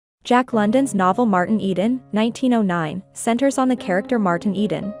Jack London's novel Martin Eden, 1909, centers on the character Martin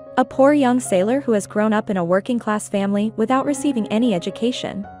Eden, a poor young sailor who has grown up in a working-class family without receiving any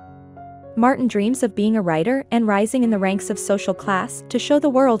education. Martin dreams of being a writer and rising in the ranks of social class to show the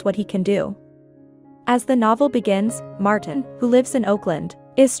world what he can do. As the novel begins, Martin, who lives in Oakland,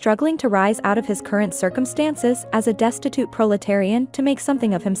 is struggling to rise out of his current circumstances as a destitute proletarian to make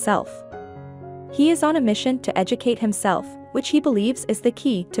something of himself. He is on a mission to educate himself, which he believes is the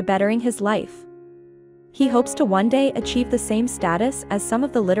key to bettering his life. He hopes to one day achieve the same status as some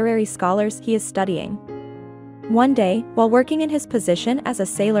of the literary scholars he is studying. One day, while working in his position as a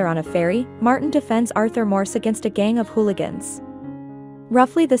sailor on a ferry, Martin defends Arthur Morse against a gang of hooligans.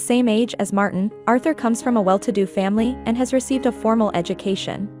 Roughly the same age as Martin, Arthur comes from a well-to-do family and has received a formal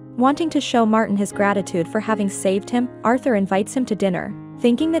education. Wanting to show Martin his gratitude for having saved him, Arthur invites him to dinner,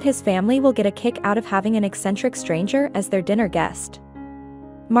 thinking that his family will get a kick out of having an eccentric stranger as their dinner guest.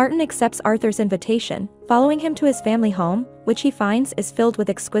 Martin accepts Arthur's invitation, following him to his family home, which he finds is filled with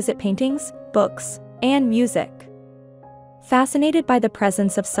exquisite paintings, books, and music. Fascinated by the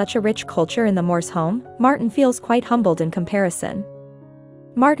presence of such a rich culture in the Morse home, Martin feels quite humbled in comparison.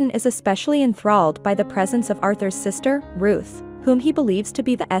 Martin is especially enthralled by the presence of Arthur's sister, Ruth, whom he believes to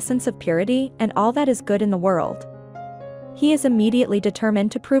be the essence of purity and all that is good in the world. He is immediately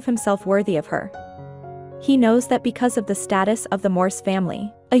determined to prove himself worthy of her. He knows that because of the status of the Morse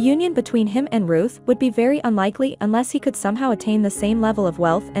family, a union between him and Ruth would be very unlikely unless he could somehow attain the same level of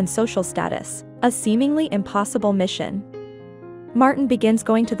wealth and social status, a seemingly impossible mission. Martin begins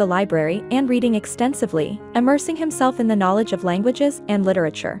going to the library and reading extensively, immersing himself in the knowledge of languages and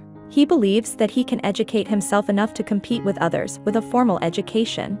literature. He believes that he can educate himself enough to compete with others with a formal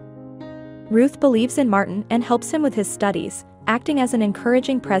education. Ruth believes in Martin and helps him with his studies, acting as an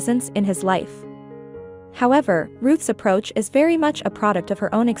encouraging presence in his life. However, Ruth's approach is very much a product of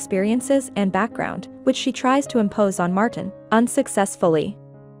her own experiences and background, which she tries to impose on Martin, unsuccessfully.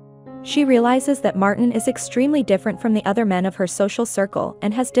 She realizes that Martin is extremely different from the other men of her social circle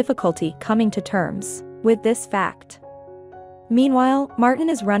and has difficulty coming to terms with this fact. Meanwhile, Martin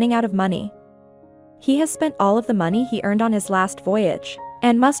is running out of money. He has spent all of the money he earned on his last voyage,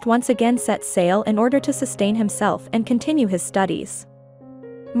 and must once again set sail in order to sustain himself and continue his studies.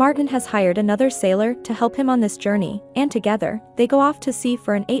 Martin has hired another sailor to help him on this journey, and together, they go off to sea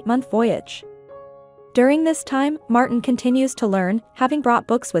for an 8-month voyage. During this time, Martin continues to learn, having brought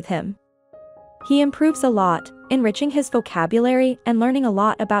books with him. He improves a lot, enriching his vocabulary and learning a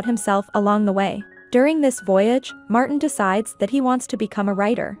lot about himself along the way. During this voyage, Martin decides that he wants to become a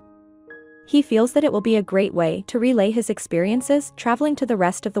writer. He feels that it will be a great way to relay his experiences traveling to the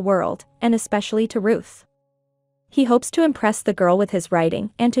rest of the world, and especially to Ruth. He hopes to impress the girl with his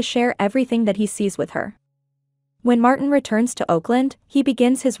writing and to share everything that he sees with her. When Martin returns to Oakland, he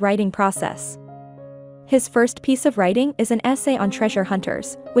begins his writing process. His first piece of writing is an essay on treasure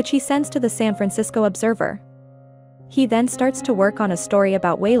hunters, which he sends to the San Francisco Observer. He then starts to work on a story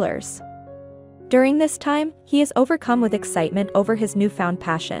about whalers. During this time, he is overcome with excitement over his newfound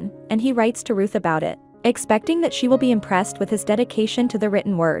passion, and he writes to Ruth about it, expecting that she will be impressed with his dedication to the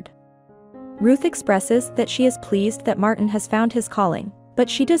written word. Ruth expresses that she is pleased that Martin has found his calling, but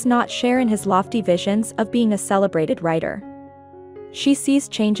she does not share in his lofty visions of being a celebrated writer. She sees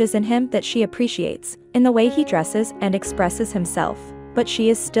changes in him that she appreciates, in the way he dresses and expresses himself, but she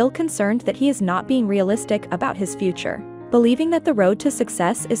is still concerned that he is not being realistic about his future. Believing that the road to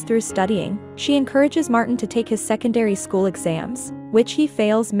success is through studying, she encourages Martin to take his secondary school exams, which he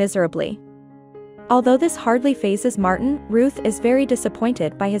fails miserably. Although this hardly phases Martin, Ruth is very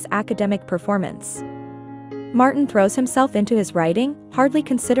disappointed by his academic performance. Martin throws himself into his writing, hardly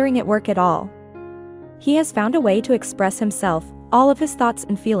considering it work at all. He has found a way to express himself, all of his thoughts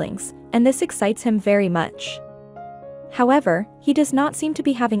and feelings, and this excites him very much. However, he does not seem to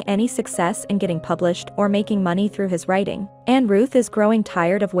be having any success in getting published or making money through his writing, and Ruth is growing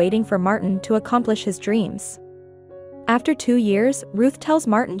tired of waiting for Martin to accomplish his dreams. After 2 years, Ruth tells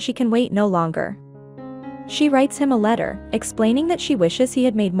Martin she can wait no longer. She writes him a letter, explaining that she wishes he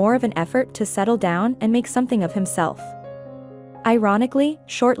had made more of an effort to settle down and make something of himself. Ironically,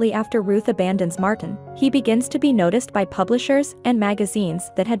 shortly after Ruth abandons Martin, he begins to be noticed by publishers and magazines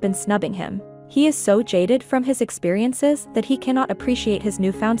that had been snubbing him. He is so jaded from his experiences that he cannot appreciate his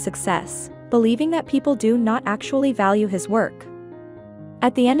newfound success, believing that people do not actually value his work.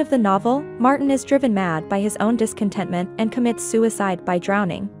 At the end of the novel, Martin is driven mad by his own discontentment and commits suicide by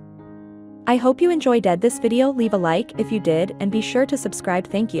drowning. I hope you enjoyed this video. Leave a like if you did and be sure to subscribe.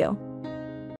 Thank you.